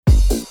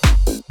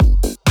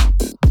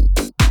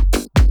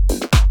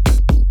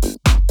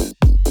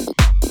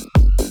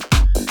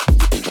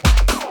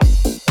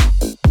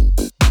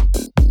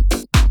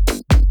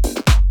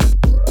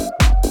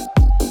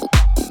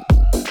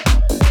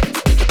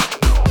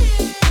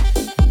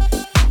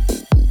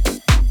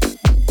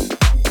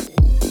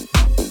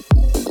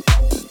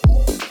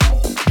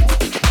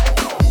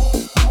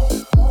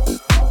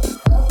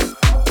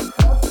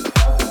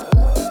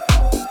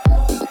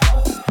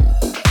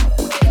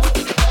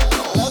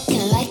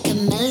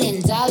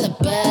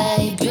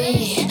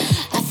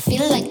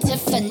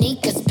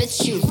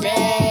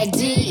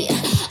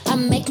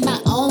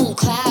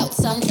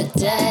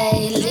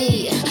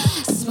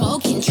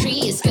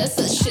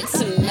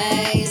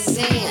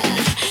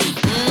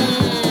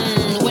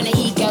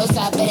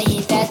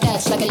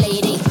like a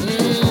lady.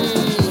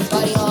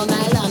 Party all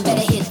night long,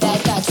 better hit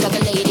that Dutch like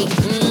a lady.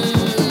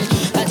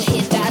 About to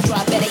hit that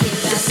drop, better hit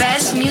that. The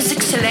best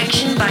music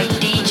selection by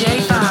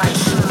DJ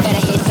WAJS.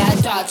 Better hit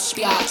that Dutch,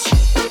 biatch.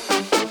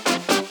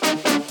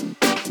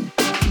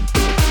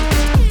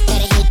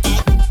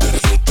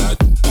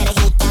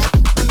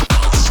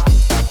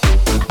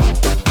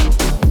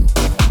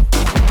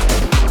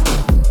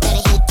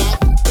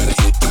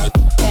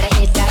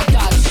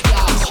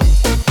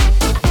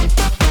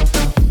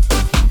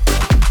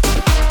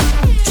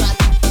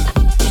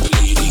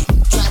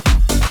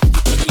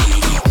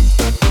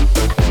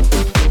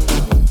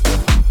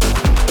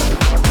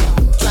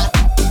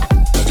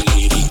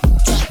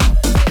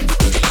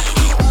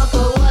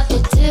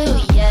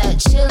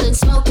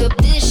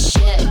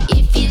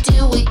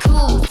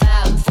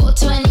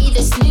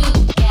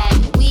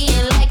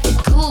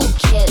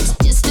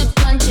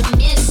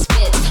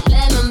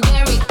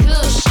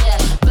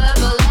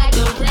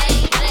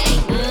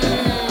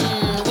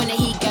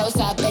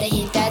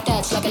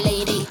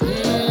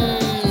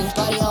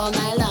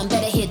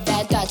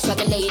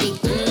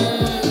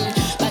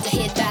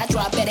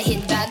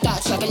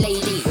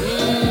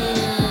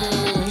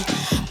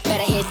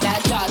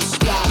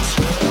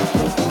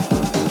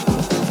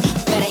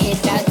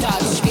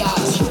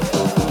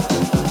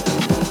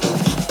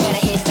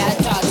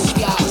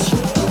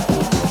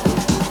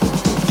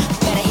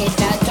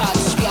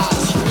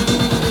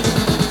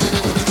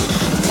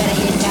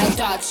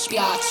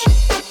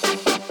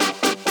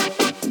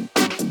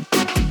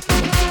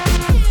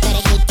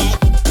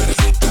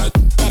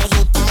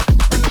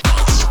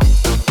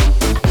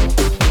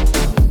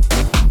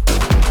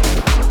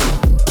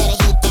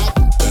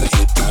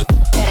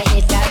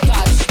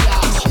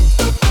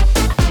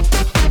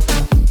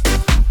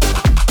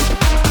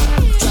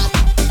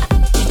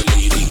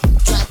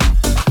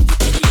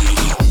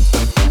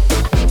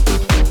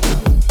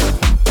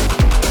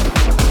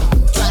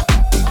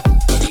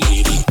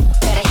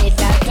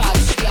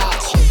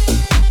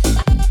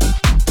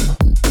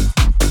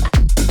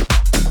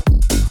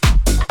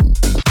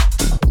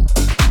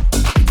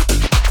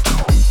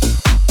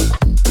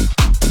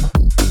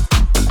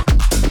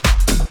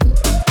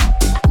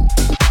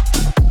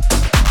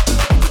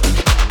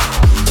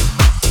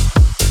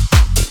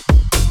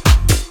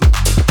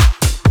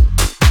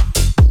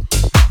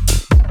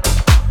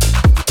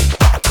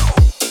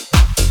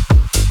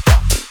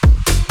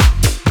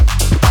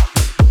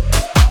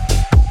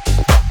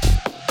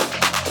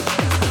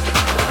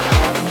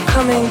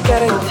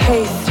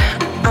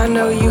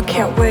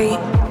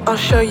 I'll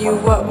show you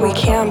what we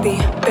can be.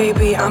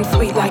 Baby, I'm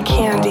sweet like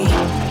candy.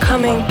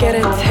 Come and get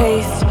a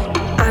taste.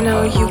 I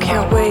know you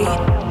can't wait.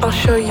 I'll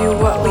show you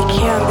what we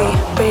can be.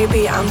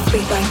 Baby, I'm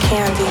sweet like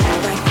candy.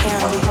 Like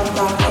candy,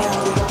 like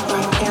candy,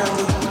 like candy, like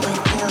candy,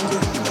 like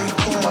candy.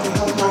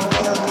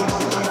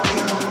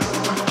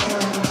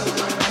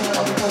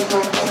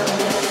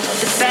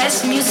 The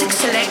best music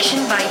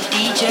selection by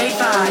DJ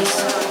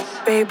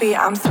WAJS. Baby,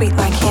 I'm sweet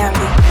like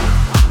candy.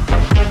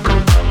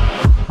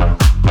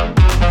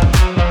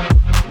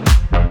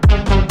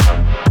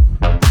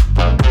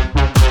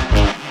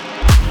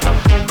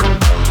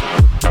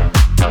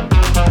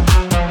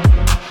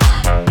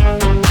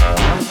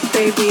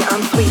 Baby,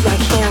 I'm sweet like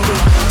candy.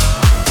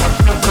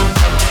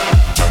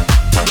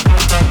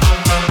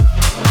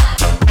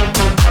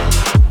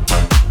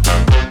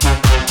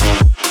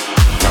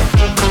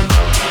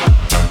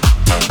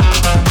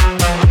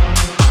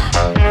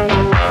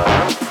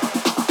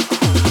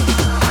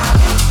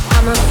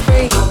 I'm a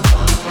freak,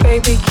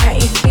 baby, can't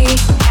you see?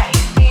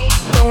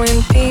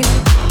 Going deep,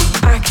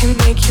 I can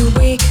make you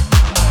weak.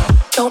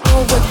 Don't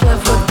know what's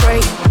left, what's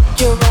right.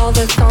 You're all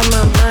that's on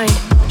my mind.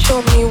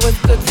 Show me what's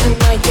good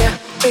tonight, yeah.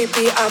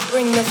 Baby, I'll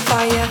bring the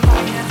fire.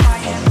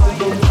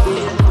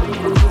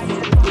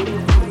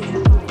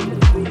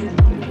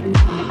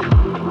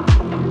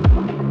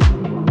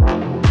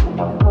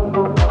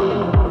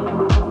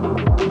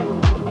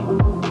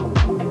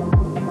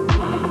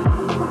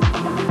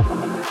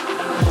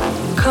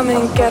 Come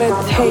and get a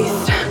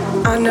taste.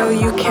 I know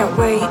you can't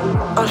wait.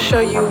 I'll show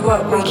you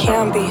what we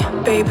can be.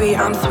 Baby,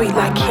 I'm sweet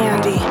like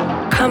candy.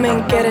 Come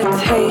and get a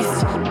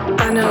taste.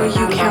 I know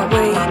you can't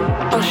wait.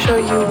 I'll show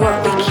you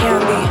what we can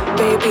be.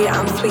 Baby,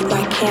 I'm sweet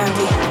like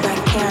candy.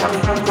 Like candy,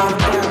 like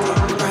candy,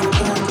 like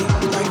candy,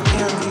 like candy, like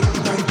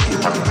candy.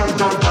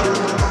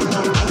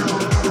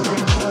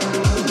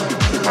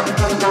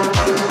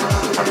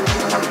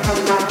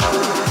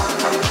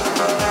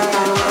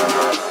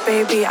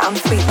 Baby, I'm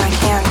sweet like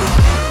candy.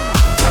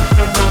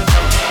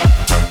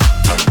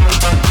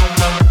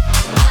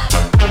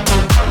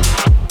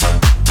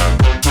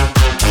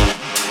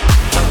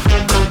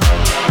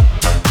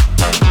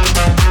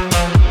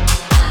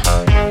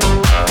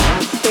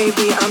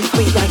 Baby, I'm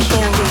sweet like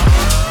candy.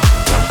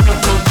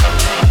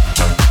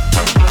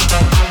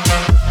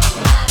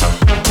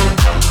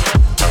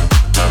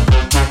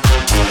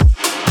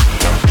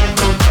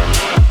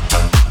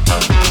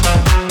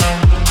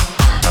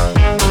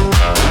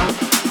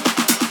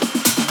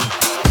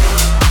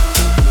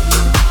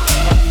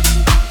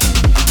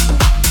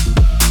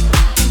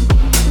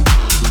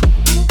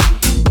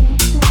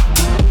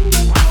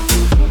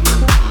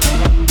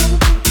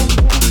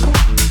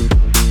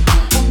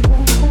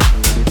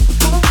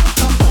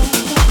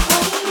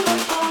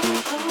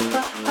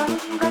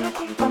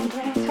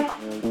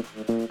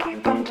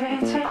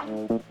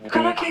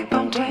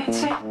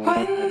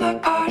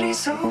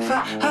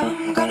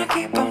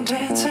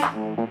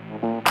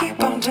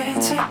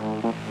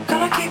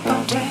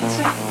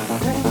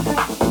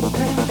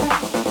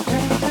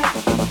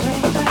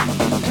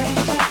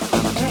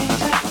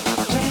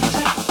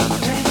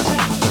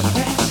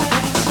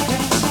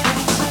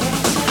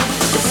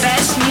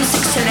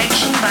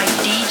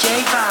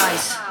 DJ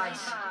Vice.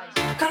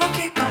 Gonna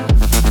keep on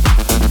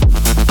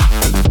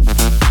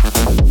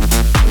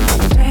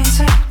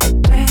dancing,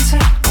 dancing,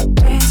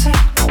 dancing,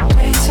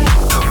 dancing.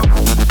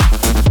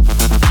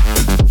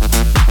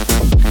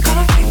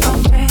 Gonna keep on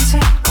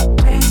dancing,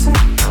 dancing,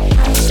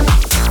 dancing.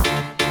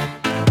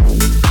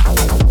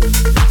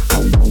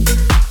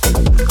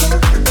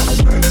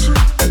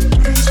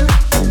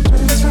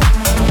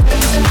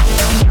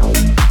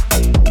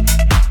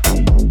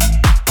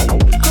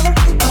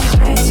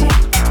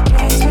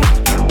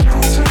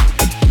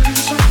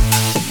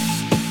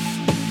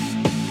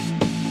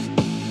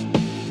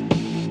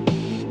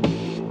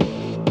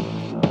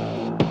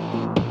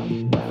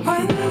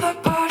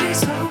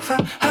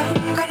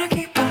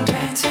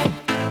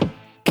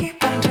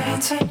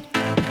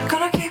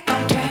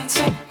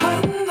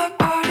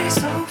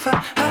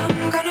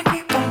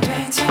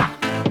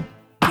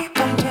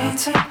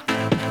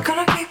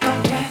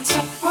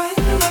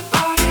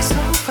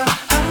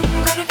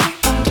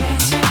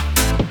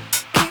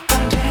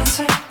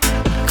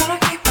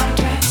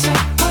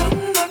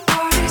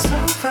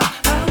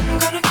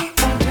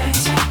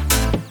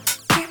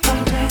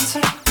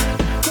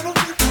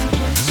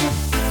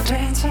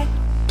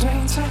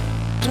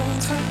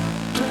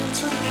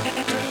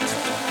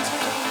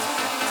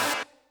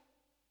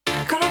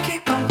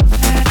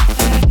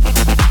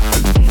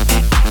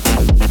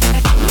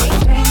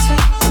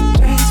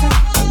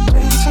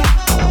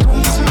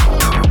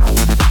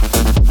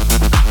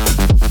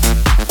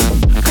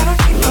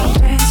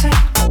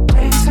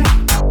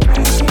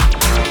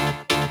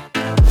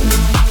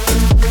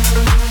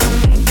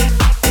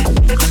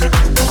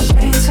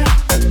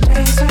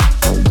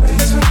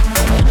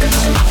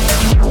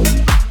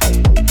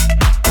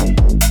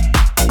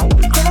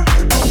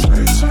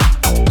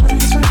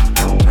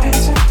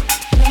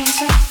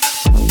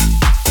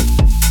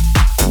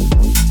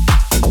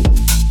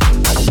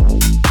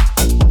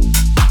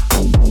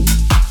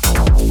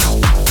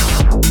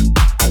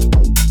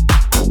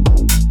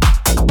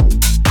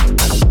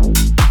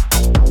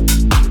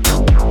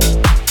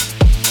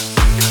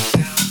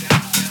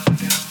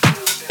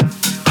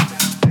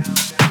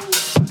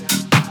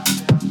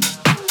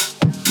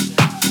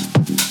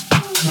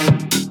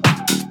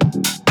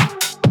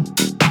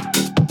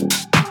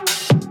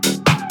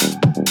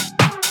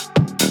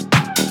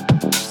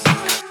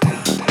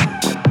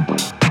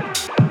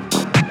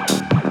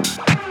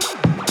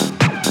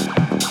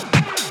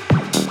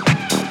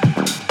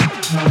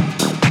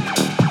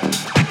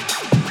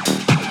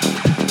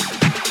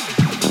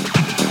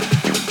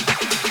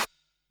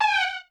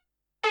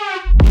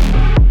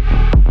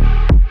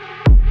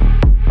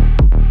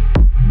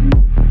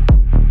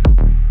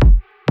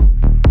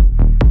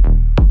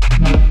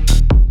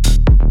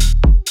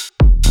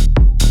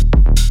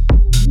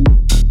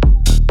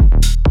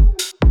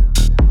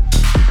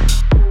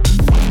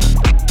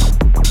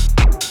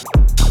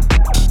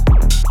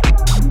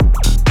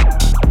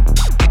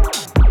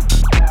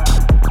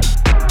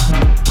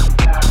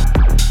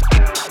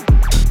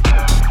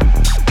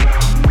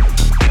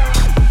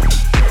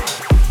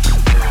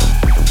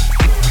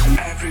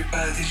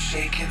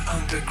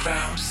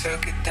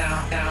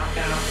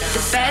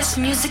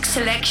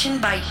 Selection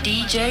by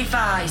DJ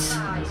Vice.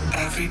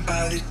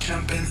 Everybody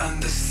jumping on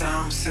the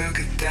sound,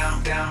 circle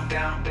down, down,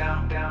 down,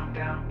 down, down,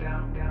 down,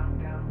 down, down,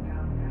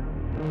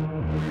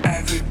 down.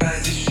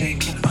 Everybody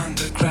shaking on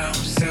the ground,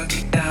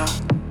 circle down.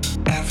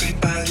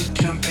 Everybody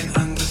jumping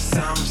on the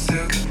sound,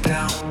 circle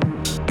down.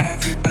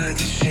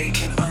 Everybody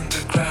shaking on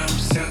the ground,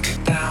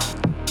 circle down.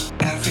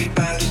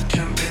 Everybody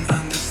jumping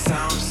on the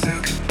sound,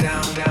 circle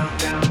down, down,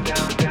 down,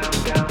 down, down,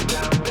 down,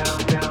 down, down,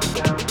 down, down,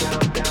 down,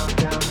 down,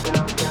 down,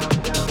 down,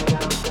 down, down.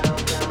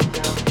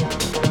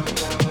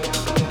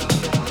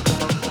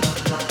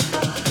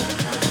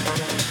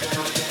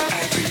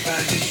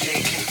 Everybody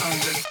shaking on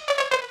the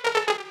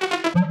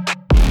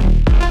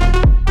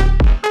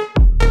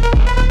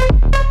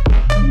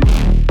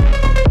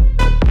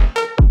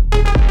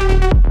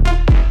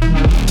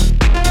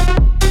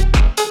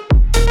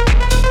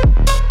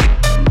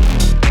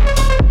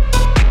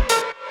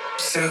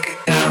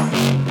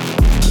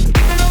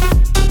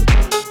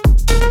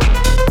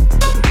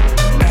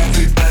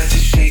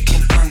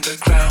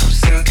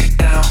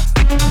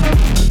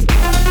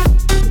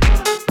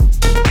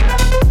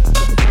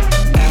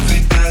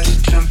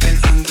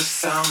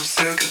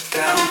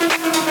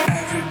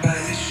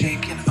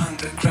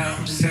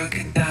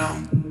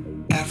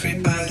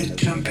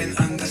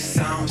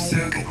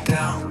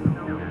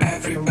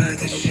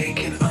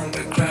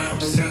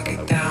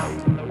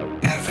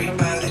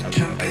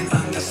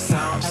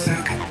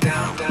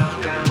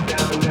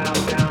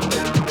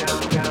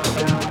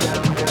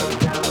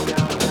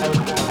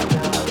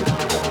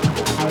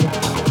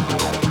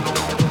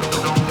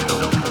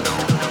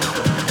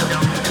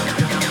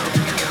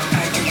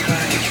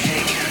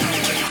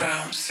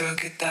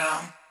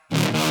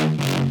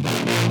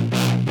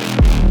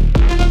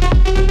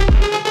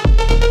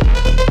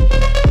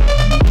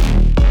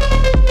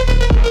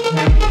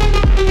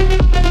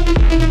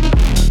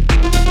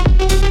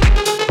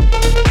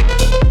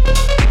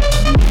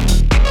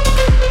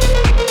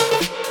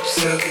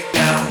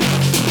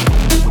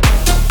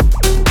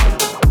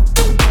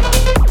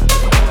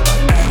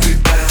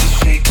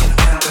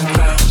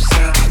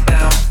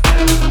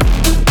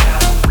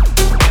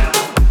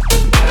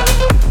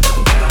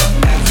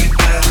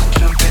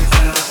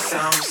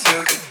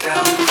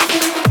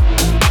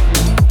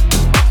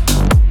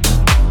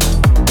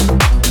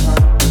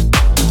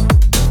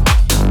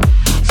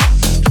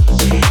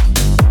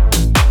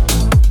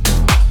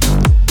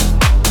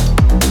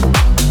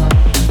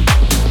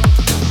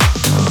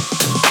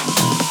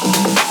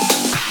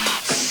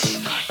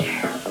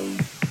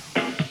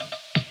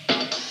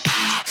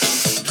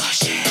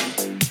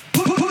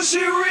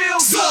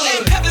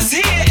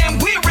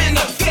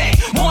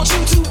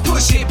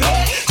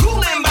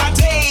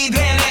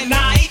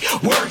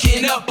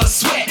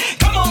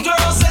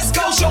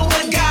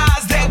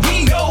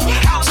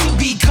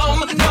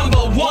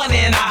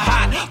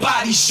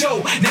body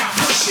show. Now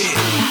push it.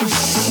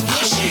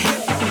 Push it.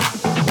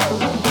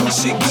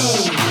 Push it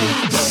good.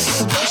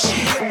 Push it.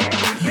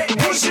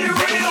 Push it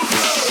real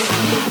good.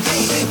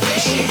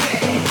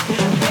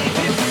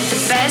 The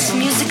best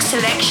music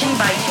selection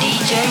by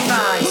DJ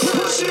WAJS.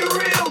 Push it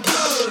real good.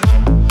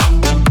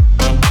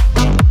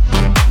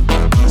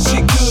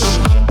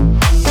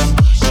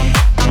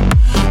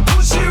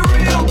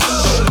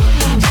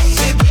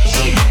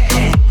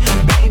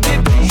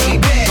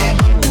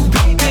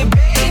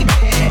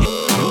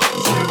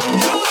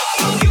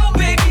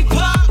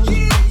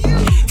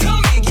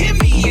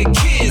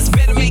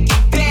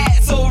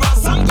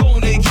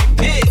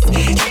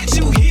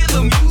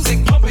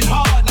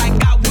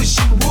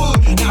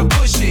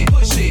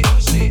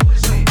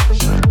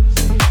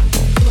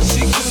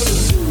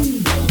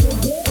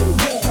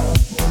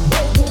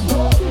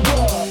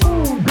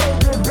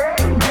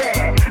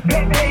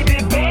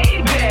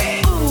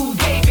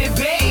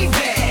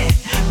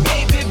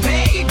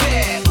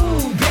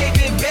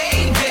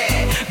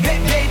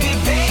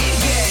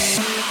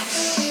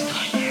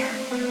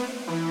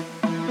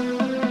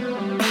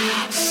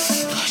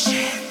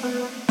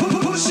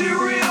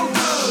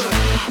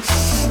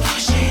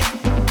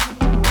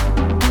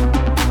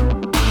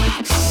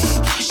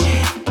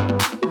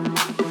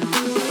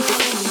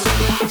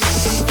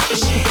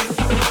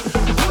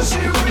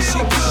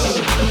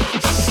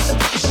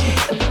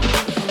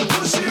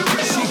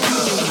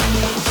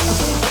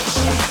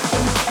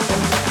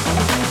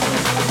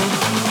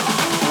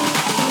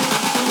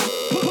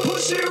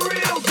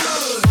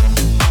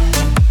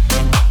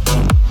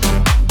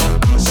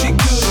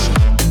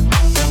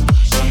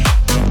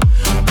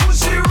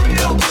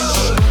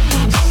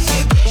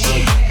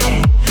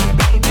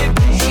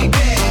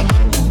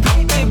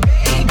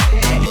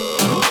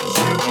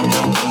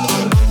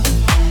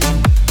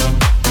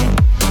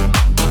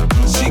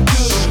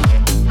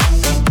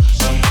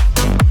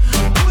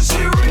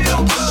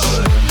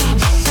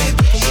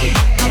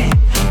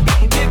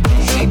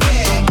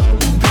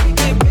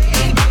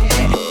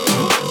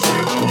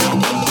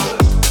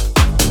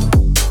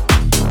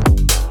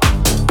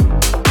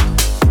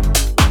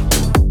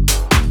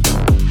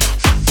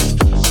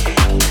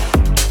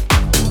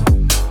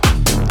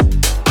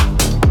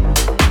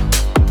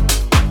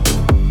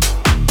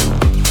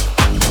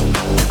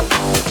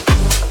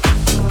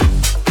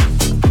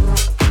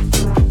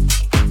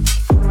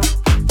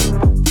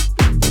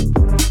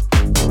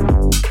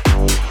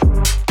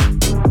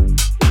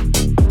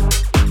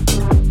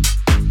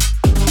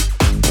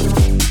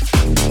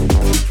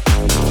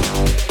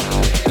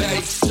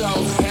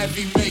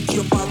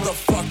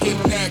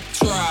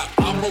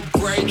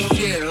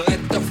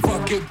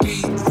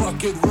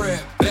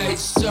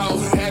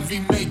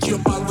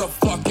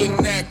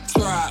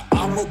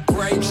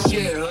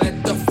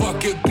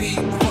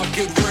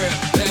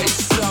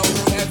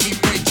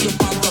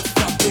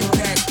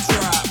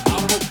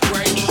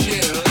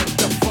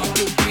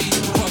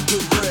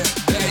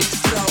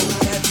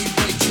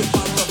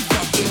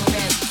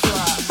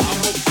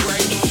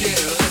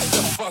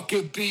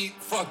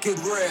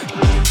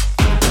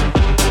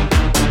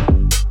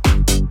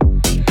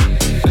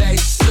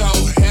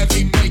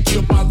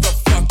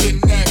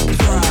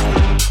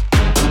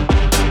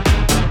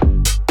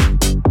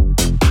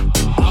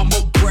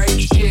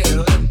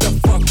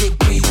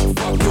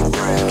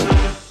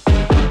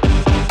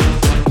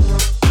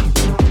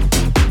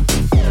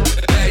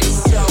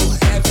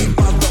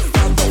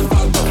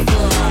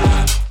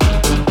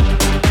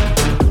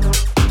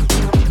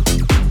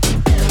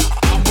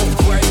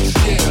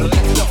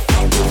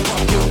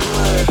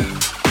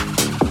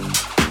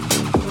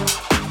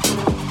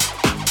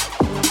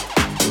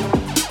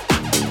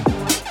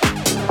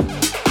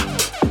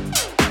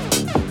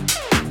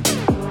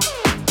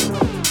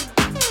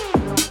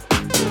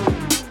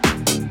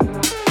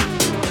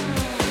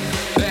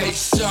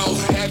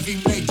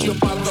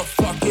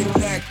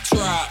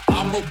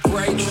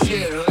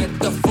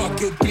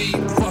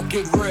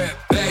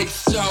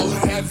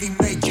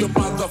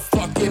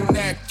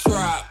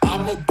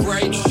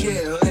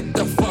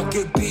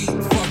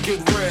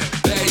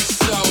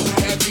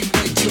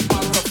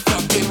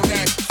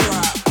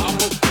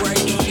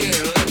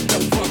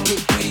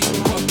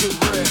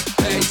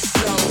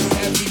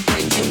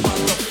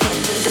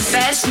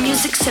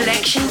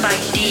 Selection by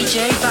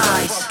DJ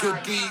WAJS. Fuck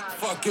it beat,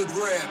 fuck it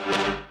rap.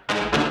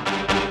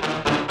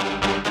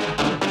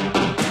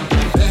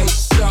 Bass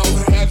so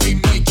heavy,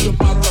 make your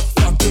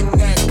motherfucking neck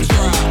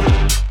drop.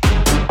 I'ma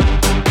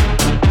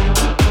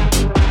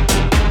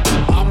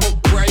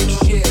break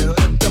shit,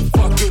 let the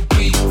fucking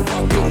beat,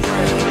 fucking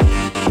rap.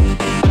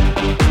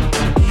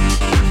 Bass so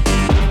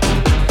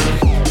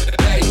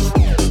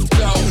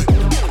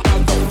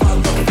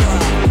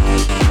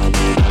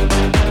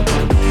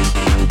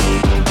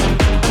motherfucking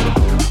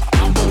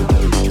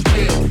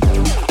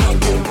rap.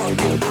 Fucking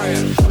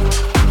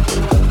rap.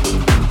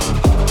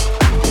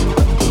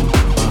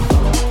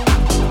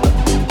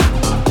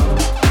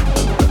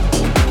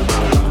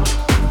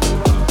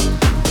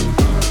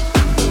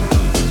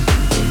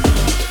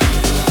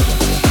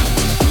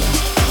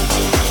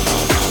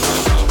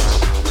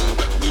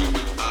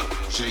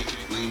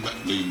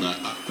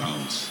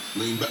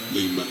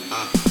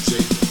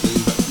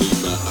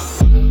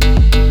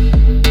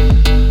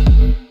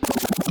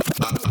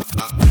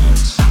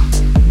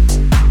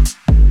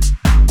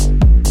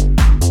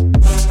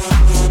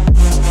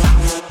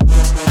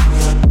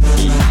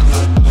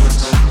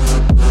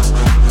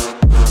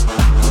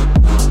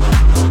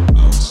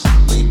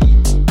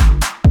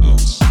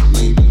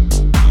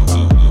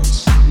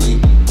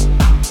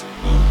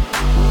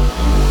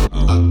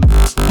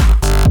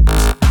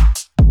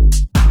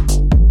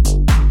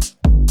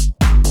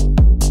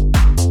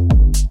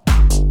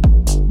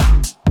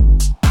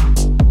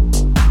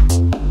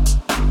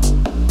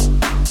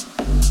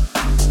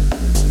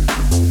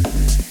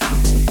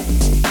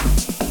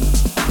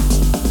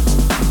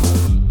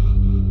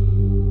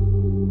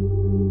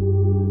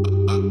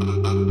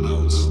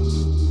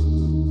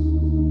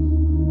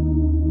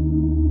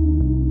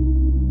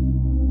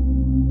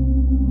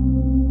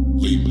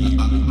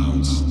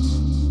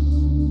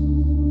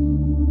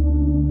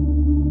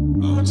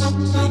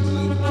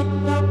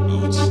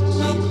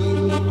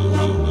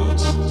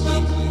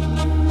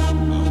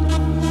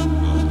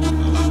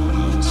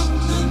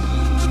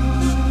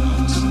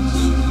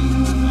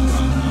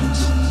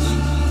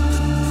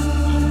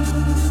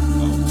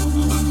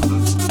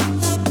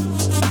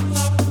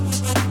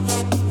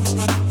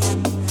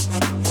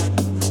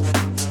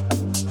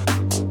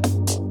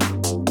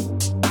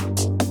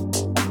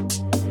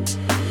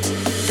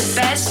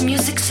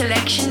 Music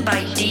selection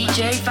by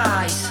DJ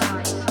WAJS.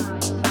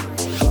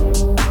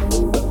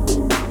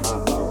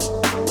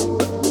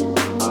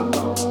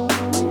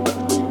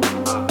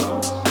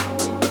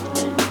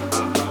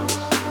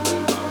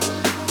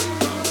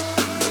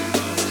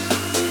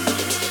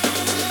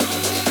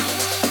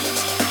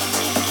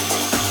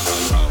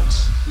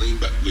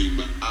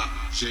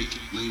 Shake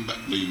it, lean back,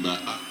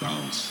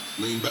 bounce.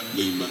 Lean back,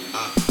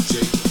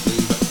 shake it,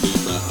 lean back,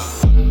 bounce.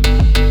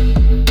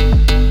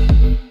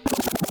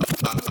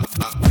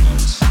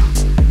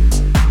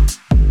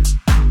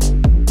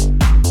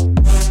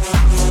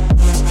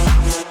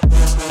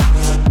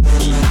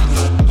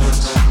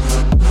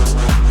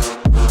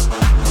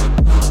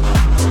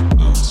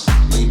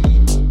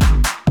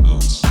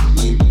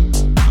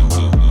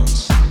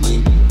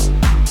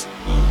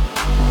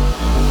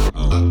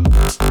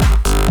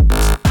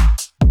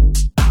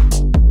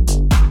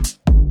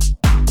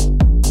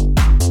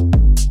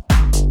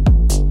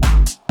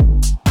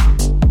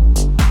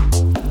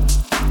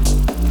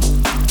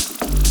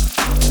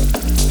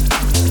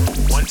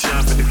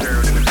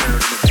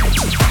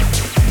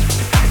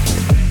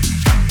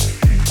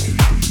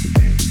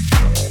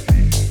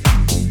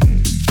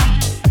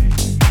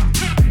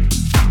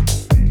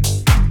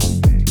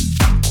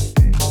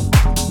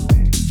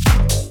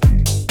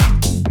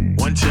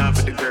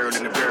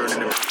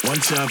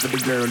 time for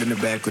the girl in the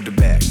back with the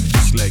back.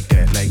 Just like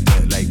that, like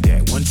that, like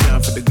that. One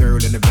time for the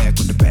girl in the back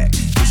with the back.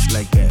 Just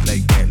like that,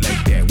 like that, like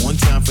that. One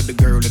time for the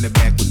girl in the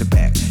back with the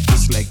back.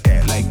 Just like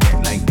that, like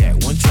that, like that.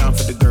 One time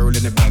for the girl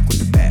in the back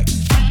with the back.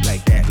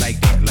 Like that,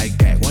 like that, like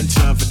that. One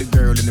time for the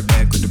girl in the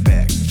back with the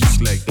back. Just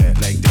like that,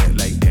 like that,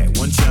 like that.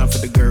 One time for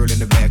the girl in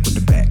the back with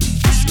the back.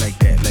 Just like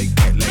that, like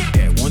that, like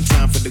that. One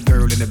time for the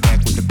girl in the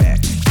back with the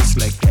back.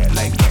 Just like that,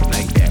 like that,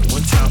 like that.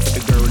 One time for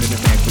the girl in the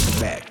back with the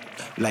back.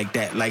 Like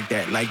that, like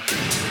that, like that.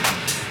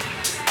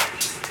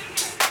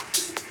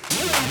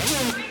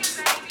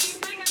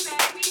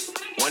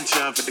 One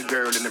time for the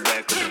girl in the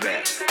back with the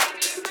back.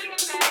 One time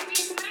for the girl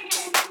in the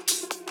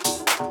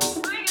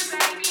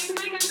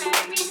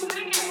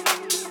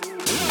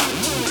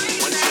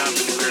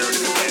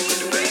back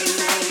with the back.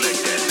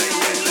 Like that,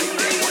 like that, like that. One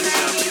time for the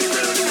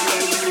girl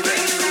in the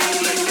back with the back.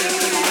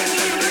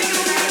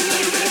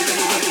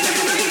 Like that,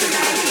 like that, like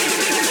that, like that.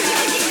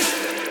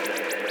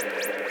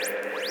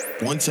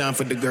 One time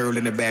for the girl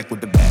in the back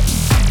with the back.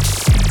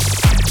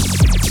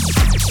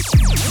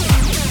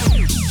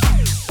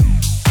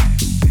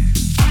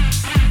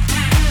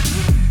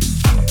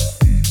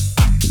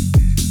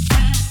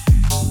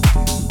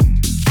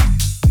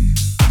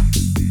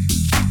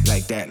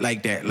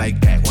 Like that,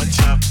 like that. One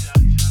time,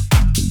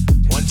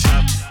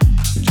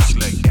 just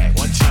like that.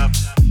 One time,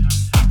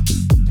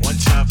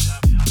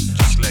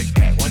 just like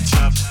that. One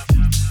time,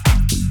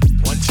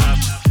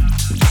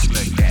 just like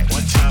that.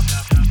 One time,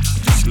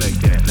 just like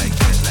that, like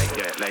that, like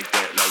that, like that, like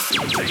that.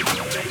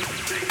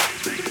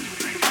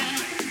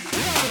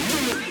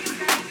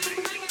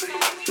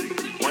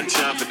 One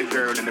time for the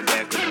girl in the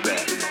back with the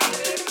back.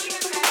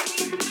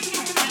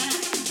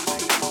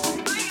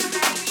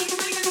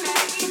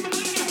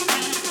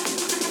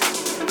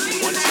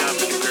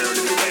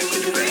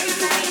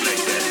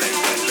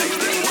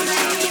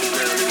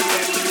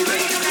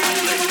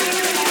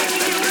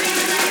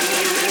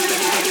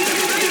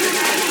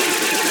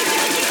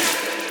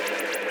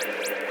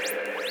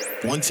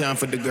 One time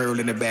for the girl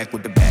in the back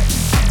with the back.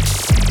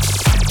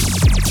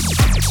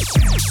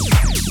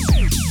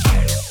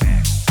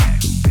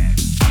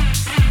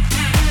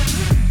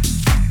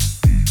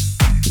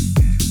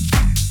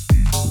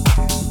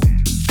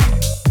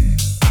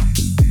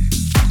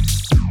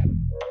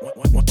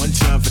 One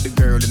time for the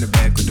girl in the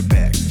back with the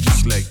back.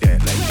 Just like that,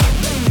 like that,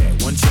 like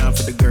that. One time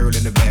time for the girl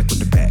in the back with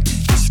the back.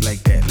 Just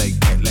like that, like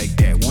that, like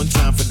that. One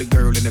time for the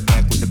girl in the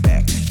back with the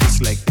back.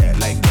 Just like that,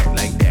 like that,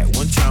 like that.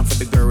 One time for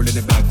the girl in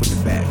the back with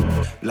the back.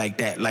 Like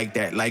that, like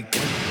that, like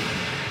that.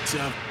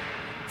 Time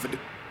for the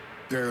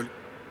girl.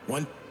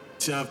 One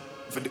time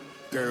for the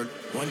girl.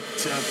 One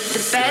time.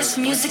 The best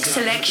music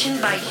selection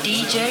by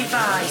DJ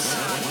WAJS.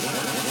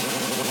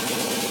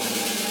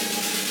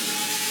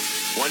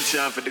 One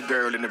time for the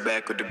girl in the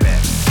back with the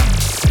back.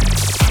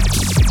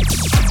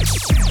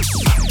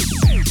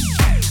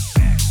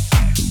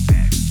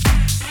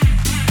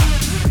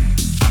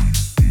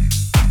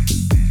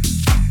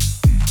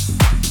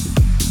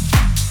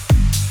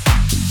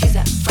 She's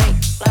a freak,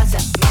 lots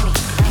of money.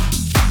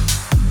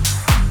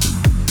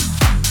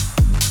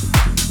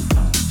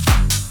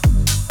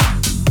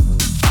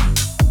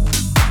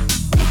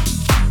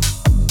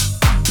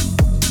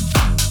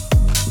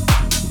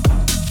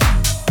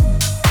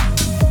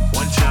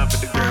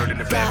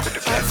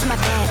 That's my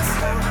pants.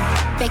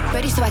 Big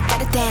birdie, so I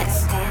gotta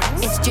dance.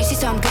 It's juicy,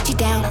 so I'm Gucci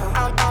down.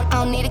 I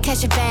don't need to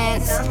catch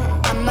advance.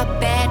 I'm a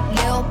bad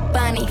little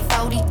bunny,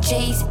 40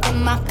 G's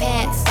in my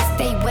pants. I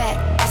stay wet,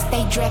 I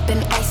stay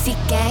drippin', icy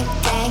gang,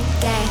 gang,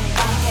 gang.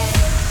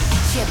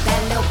 She a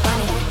bad little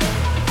bunny.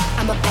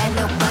 I'm a bad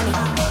little bunny.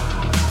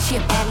 She a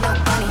bad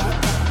little bunny.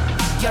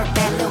 You're a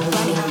bad little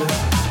bunny.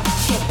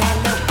 She a bad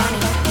little bunny.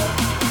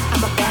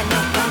 I'm a bad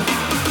little bunny.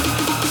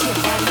 She a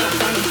bad little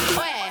bunny.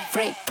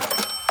 Freak.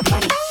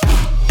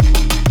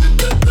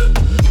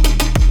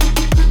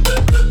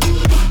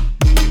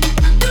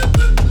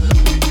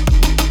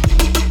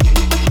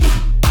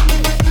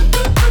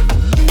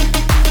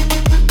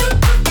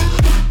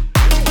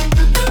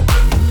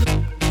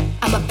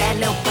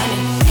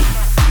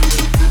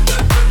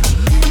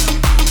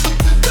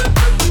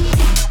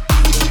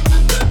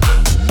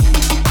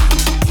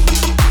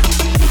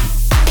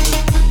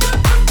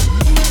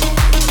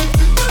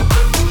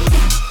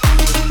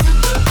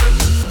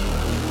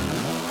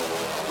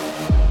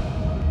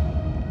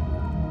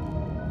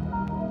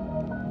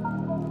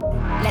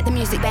 Let the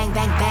music bang,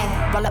 bang,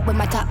 bang. Roll up with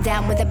my top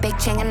down with a big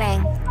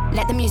chang-a-lang.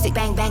 Let the music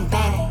bang, bang,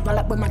 bang. Roll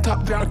up with my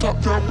top down, top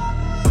down.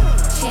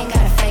 She ain't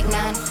got a fake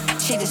none.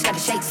 She just gotta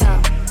shake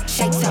some.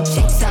 Shake some,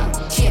 shake some.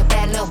 She a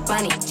bad little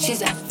bunny.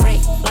 She's a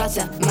freak, lots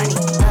of money.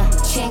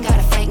 She ain't got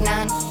a fake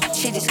none.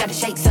 She just gotta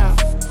shake some.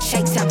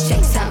 Shake some,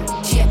 shake some.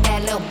 She a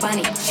bad little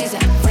bunny. She's a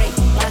freak,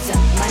 lots of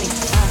money.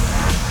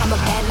 I'm a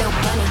bad little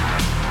bunny.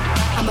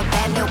 I'm a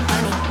bad little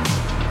bunny.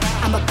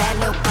 I'm a bad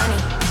little bunny.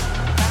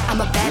 I'm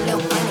a bad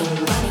little bunny.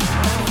 Bunny.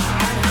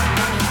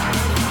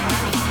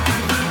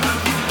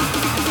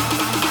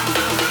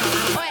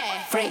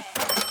 Freak,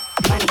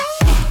 money.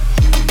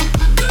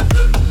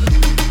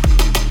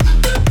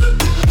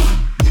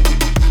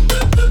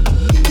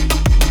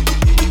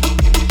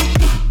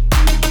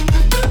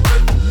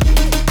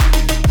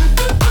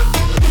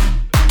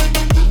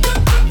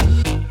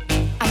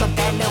 I'm a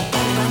bad little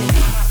bunny.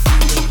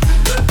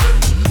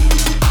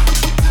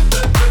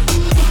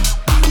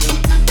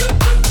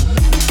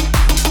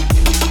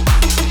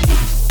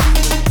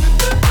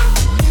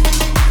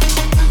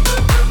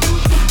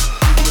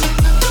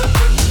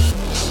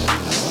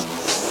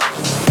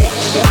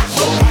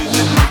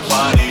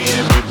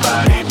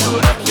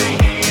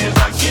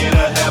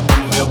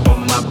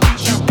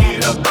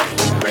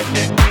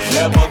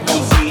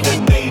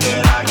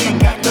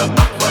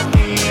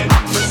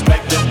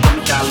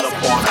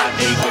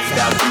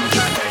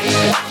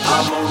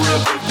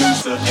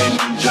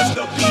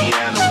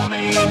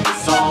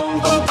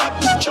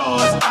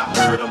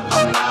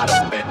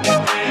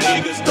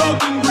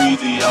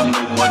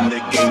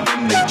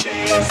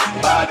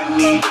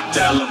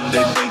 Tell them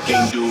that they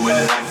can't do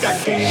it like I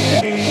can.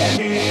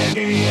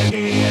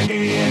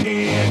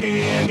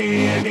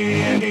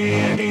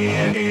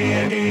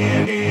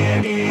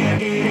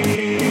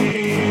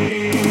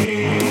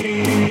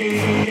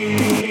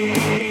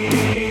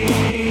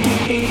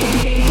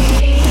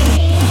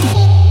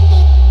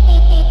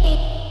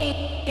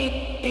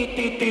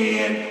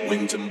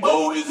 When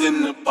Timbo is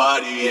in the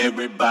party,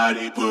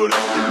 everybody put up.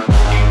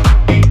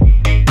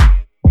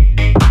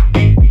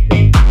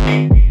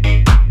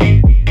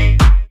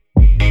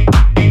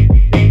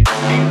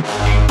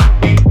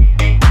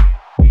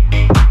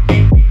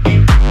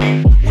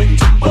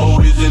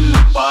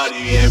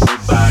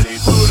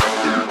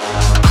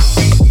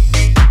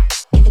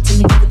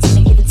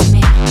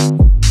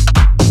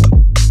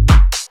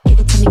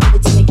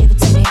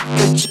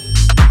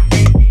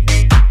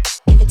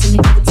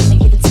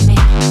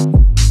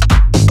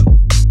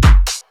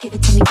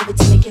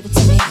 Give it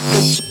to me.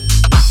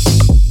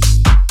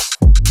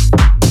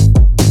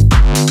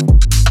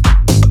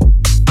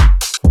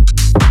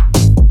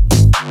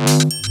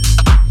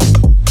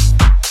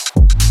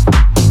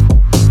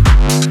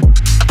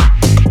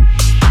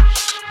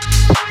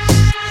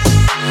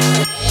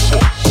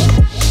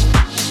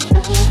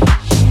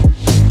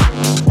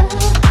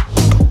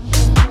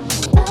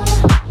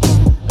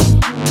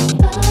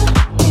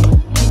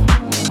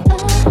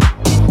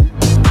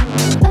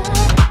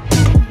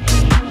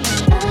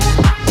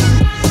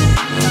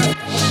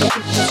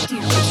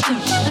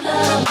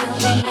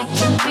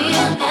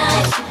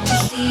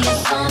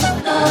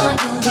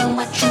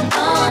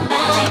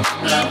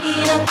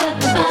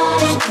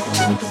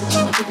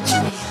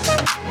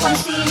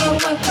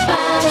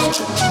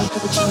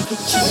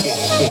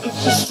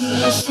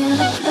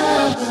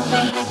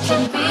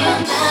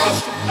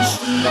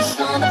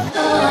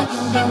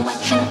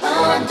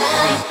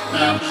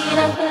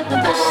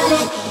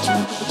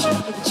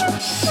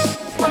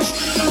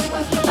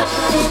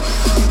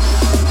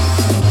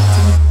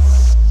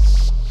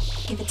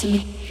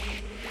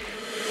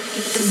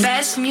 The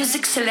best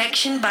music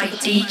selection by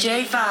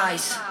DJ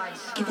WAJS.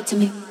 Give it to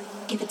me,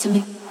 give it to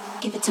me,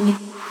 give it to me,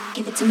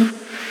 give it to me.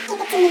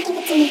 Give it to me, give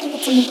it to me, give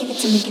it to me, give it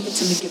to me, give it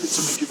to me, give it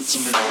to me, give it to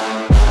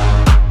me.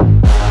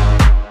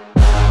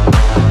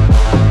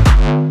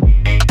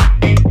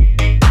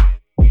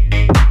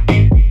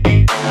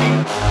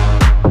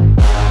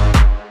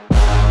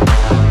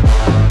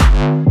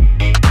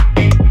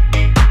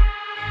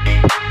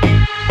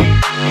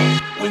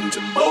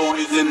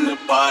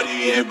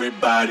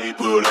 Everybody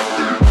put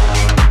up.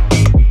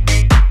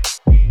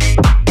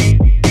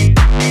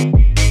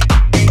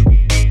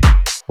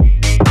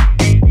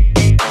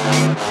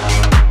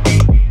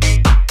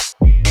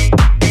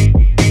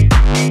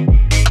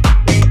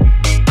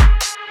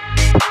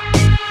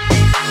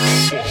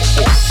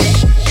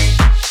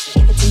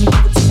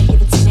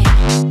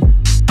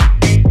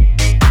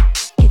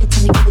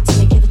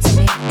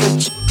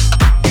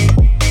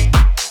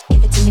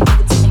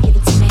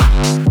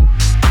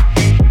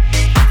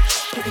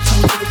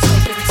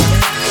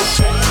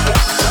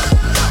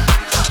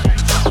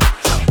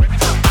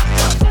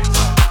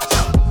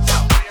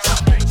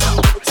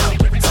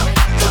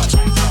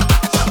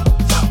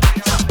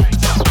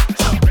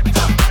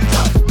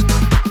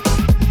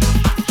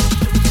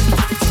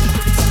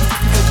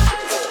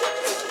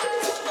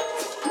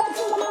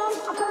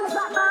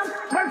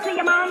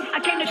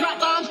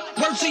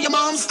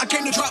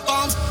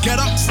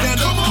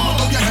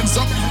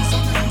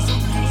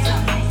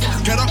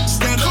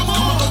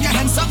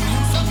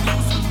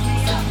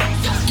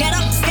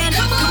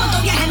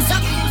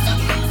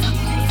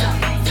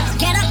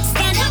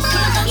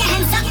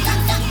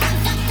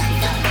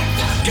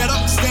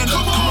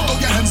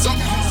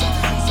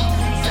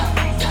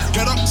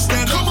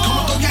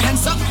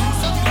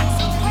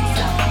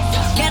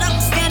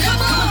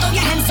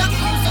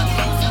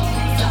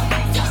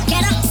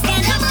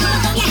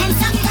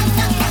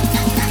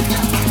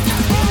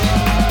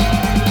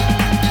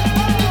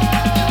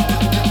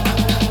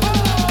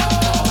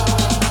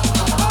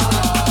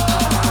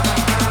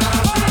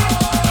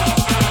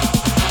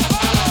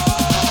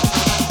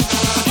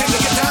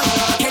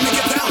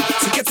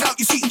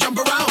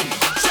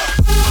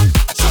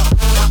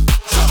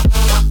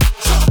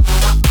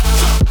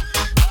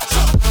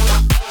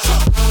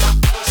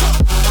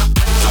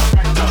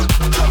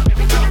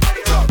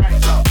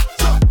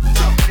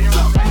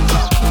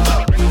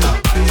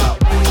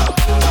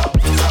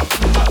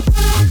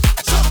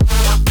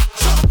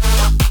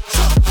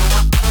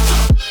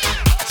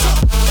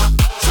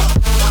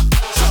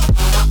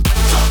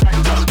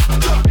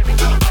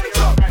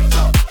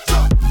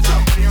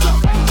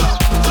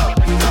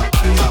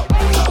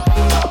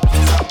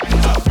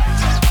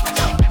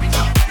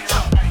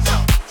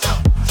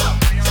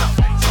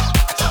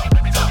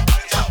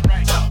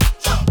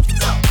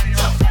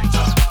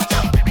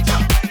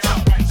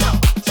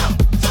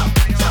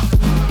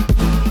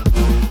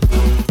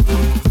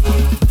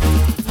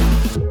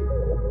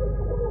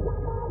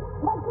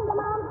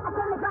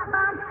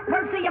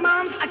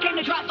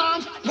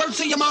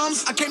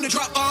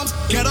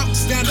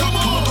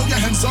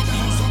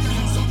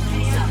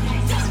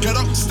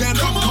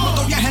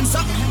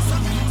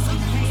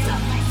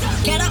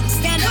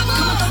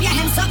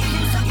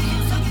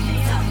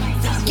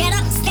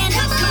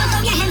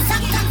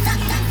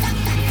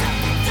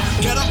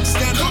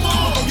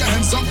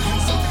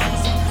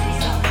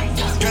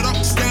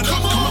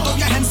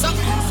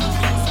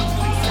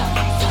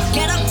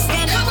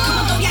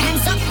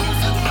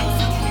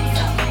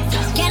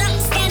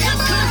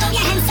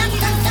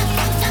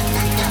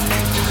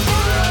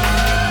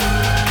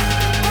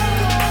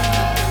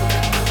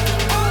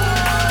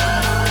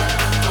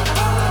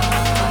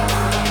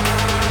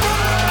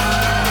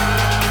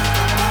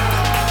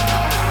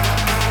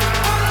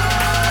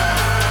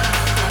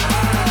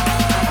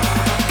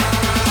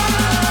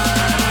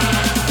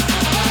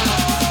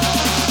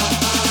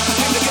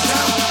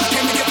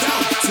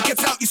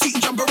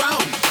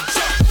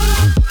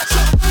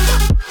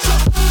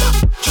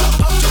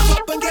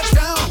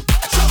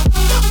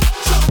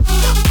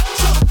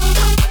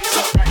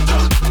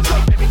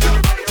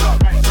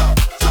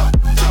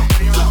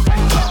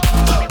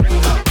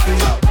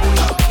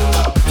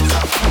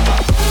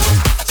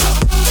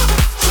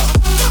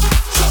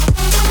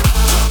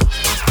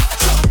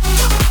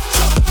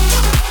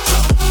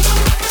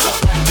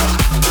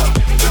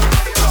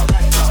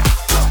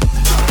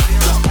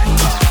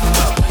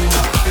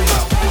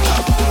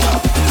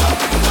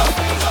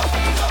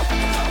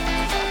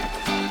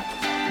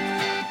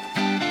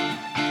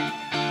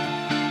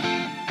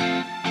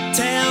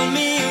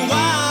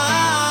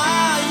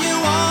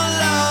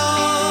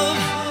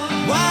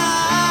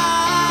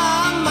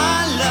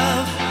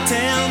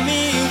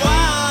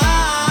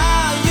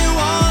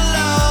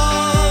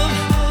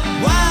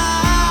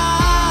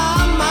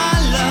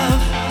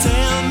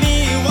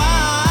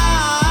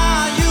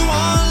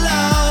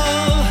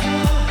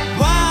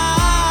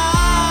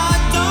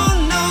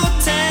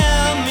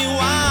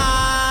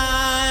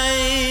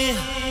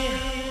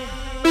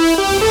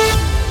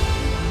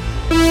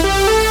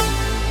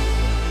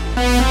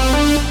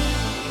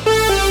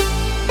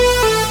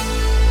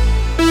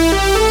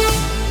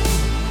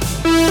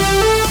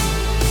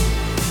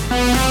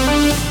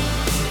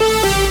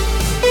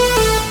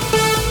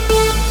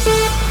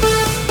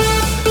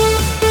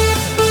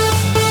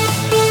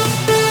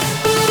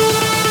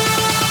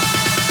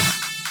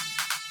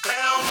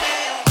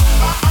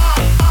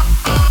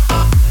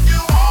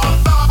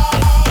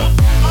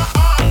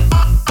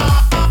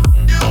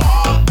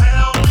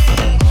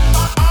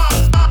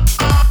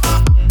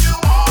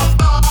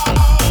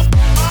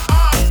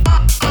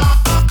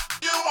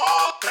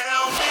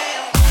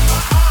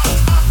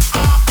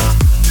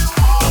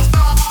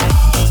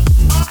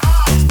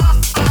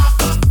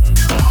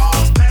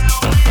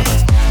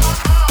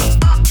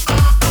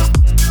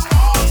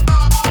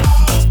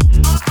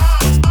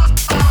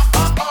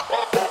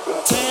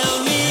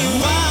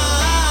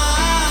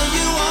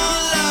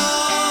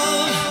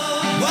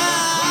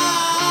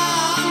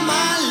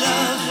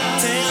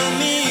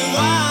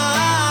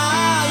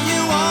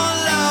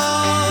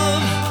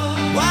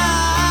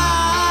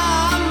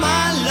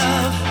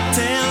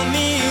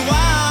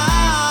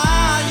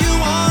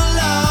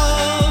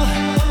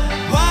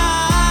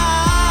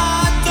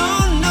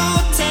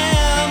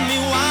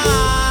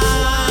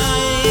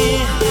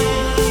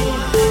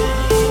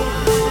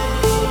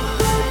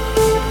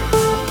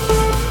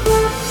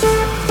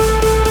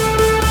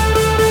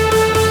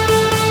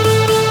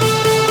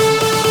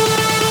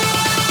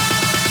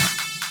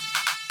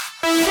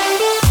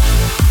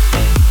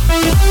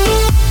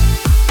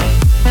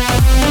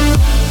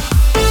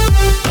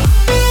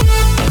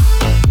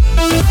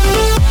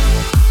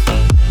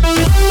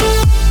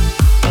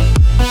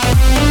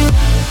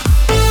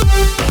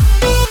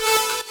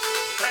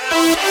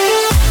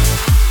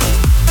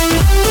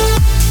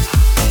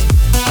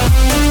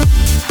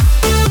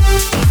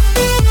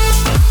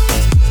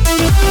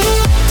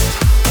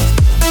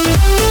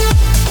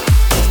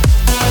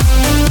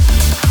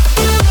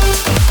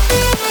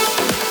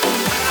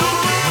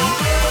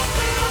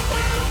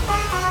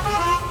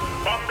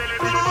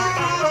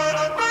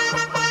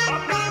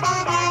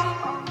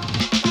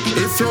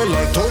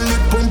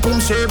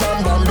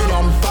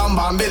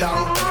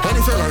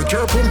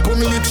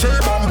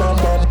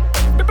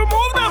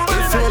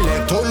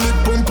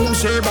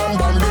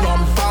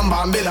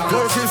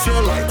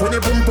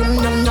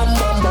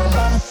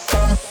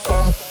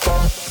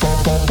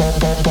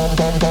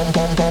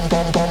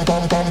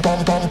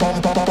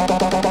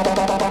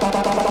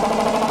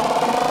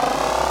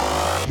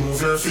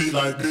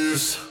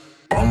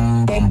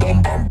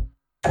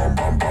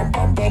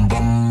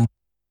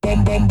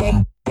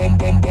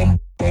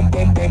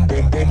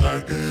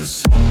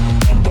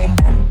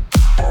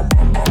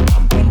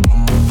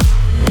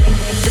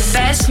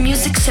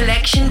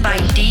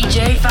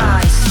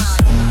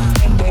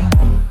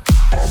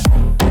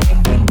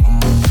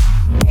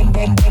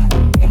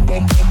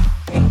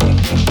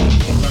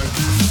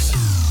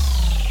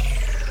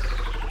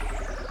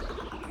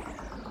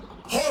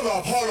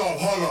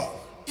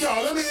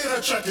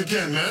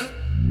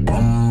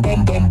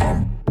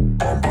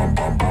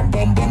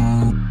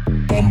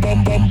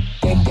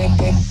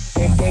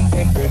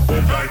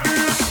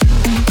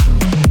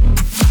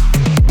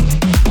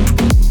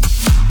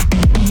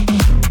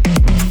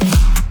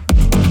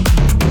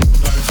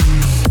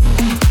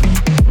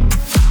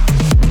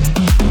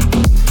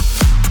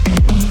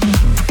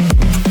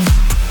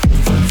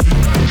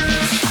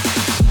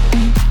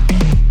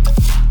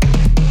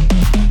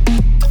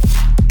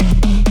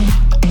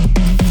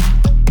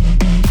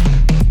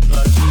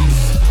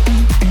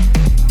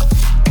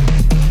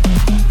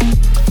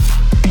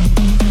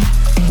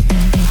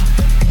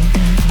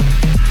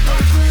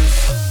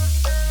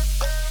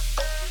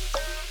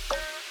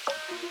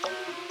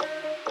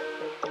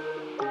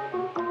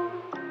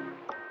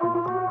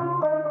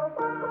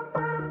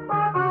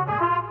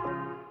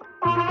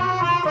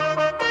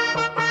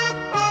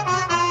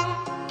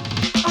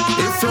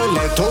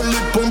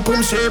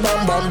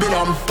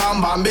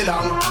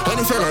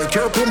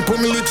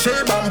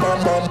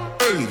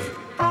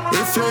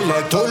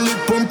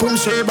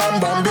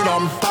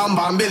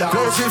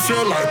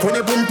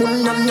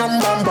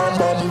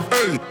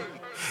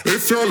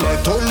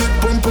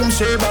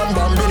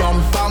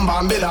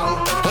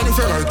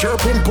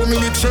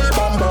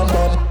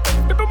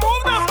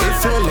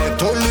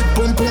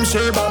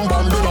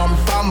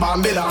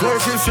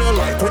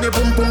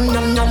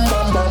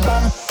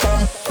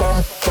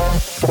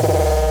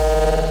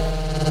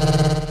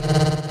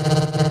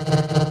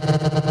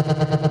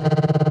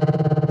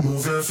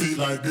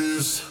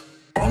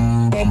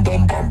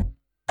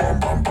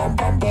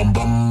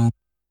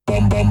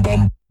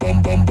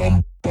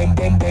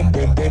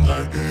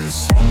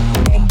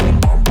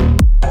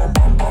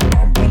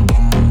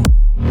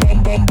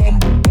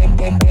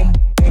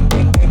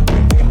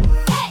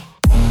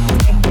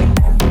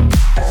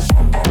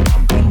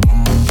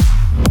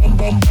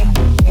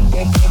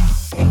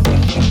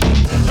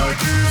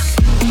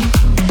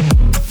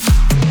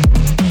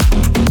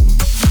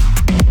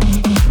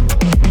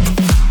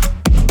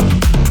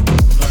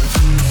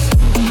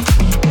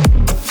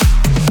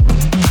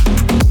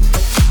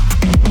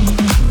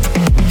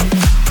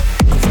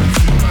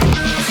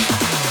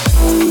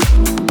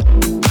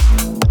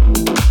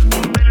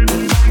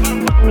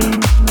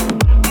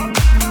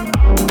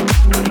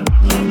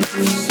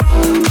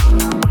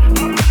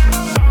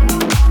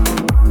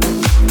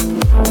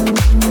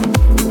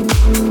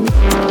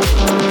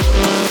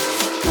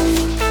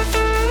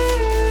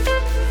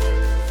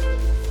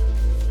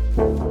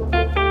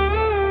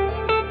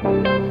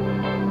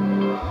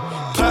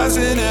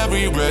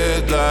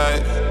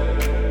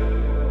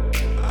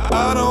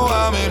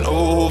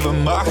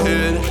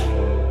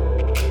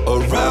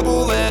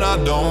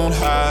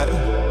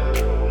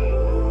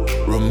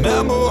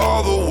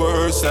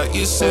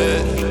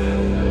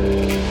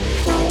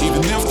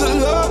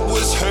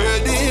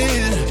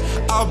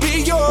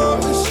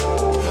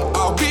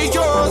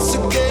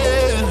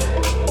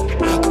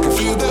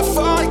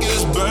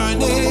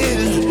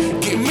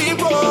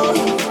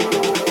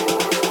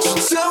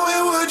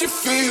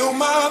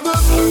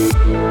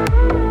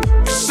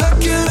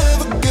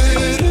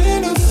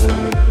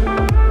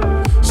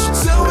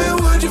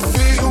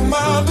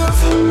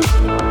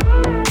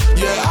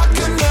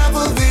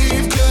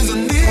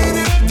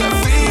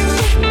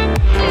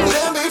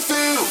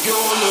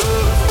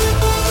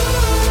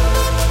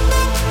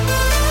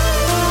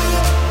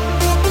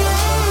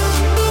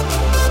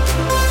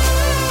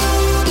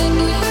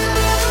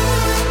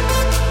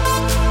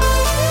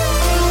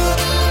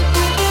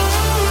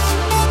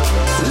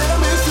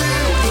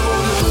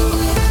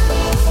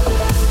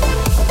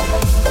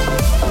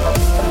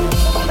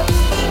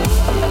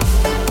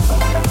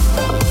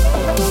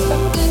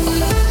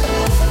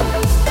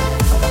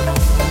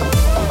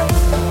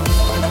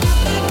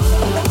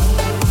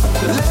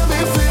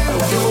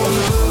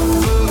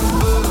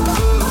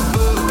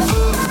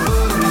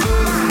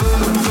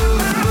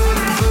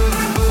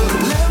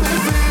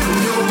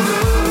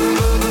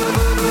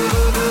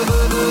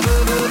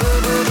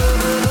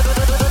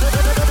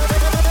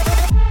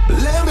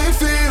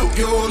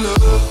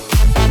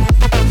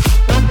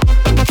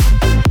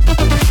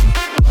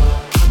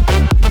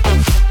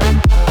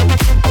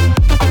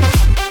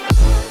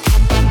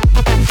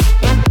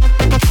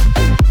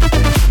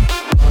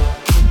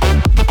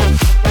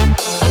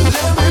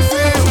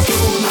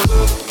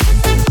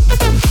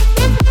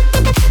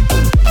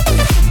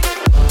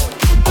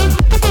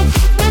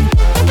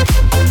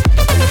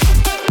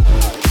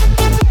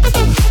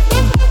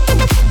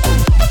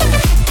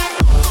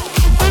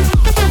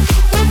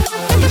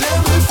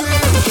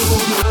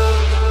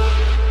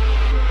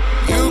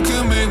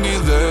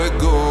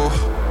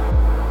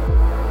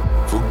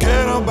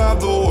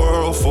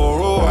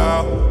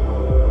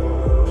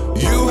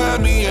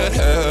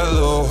 said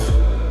hello.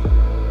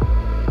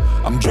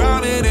 I'm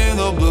drowning in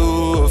the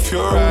blue of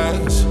your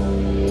eyes.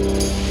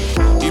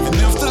 Even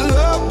if the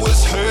love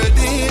was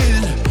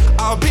hurting,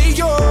 I'll be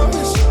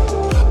yours.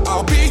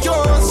 I'll be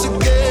yours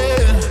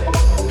again.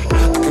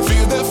 I can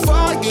feel the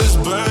fire's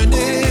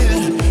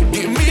burning.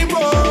 Give me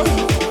more.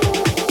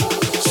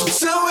 So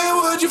tell me,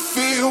 would you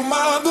feel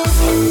my love?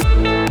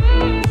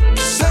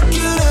 'Cause I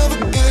can never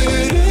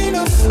get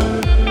enough.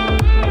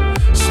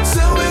 So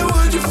tell me,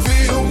 would you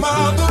feel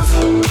my love?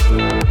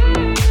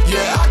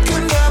 Yeah, I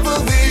can never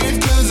leave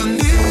 'cause I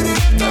need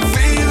it, that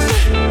feeling.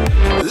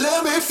 Let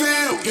me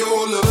feel your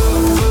love.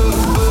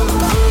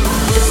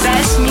 The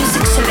best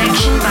music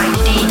selection by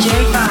DJ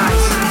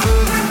WAJS.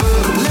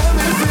 Let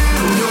me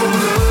feel your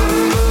love.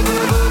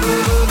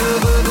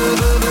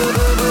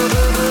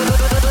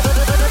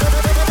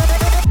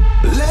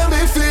 Let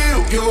me feel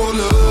your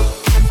love.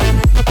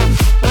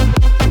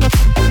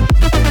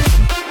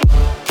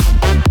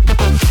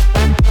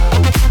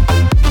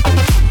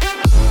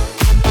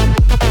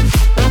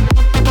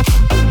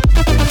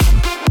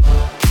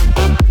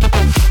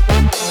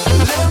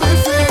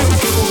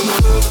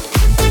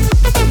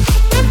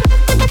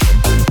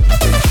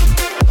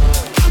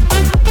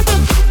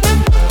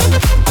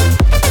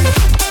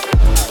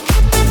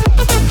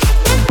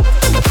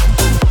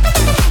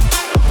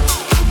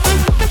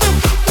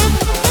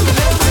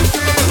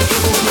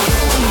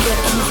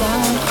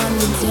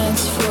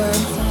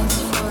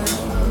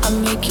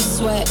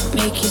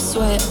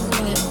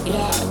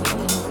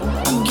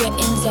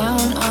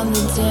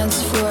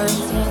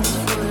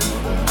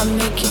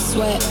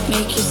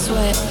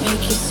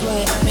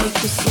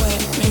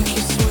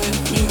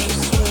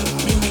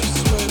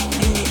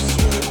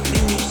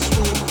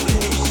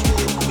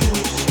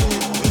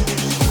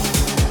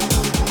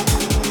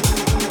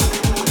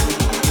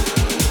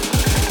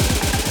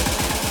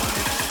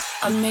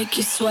 Make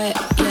you sweat,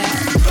 yeah.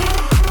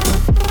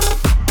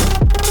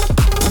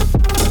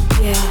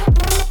 Yeah.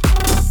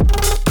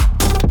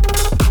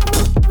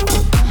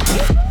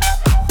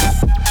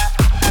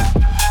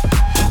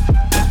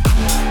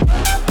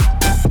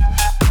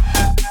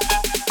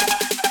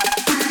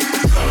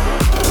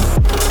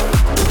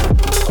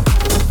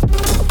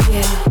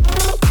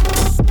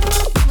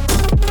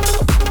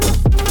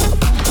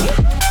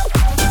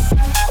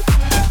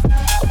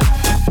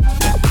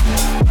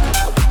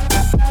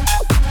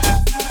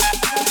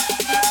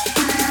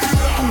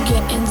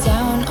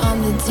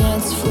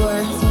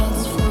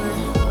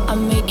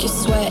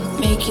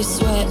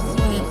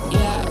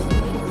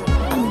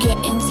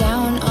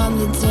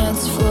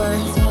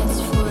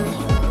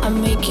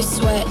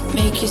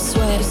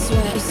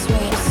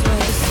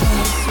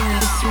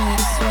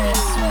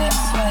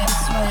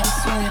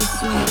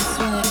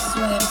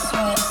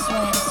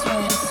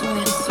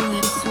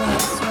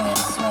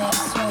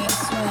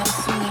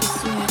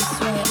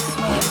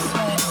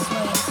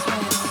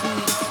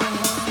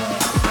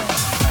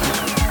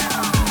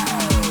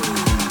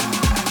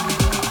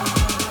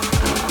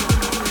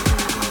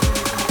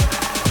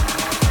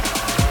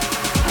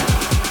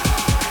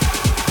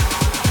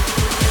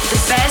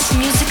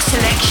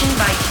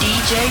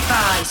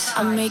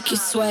 I'll make you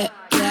sweat,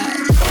 yeah.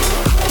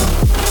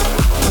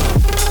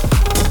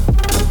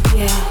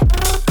 Yeah.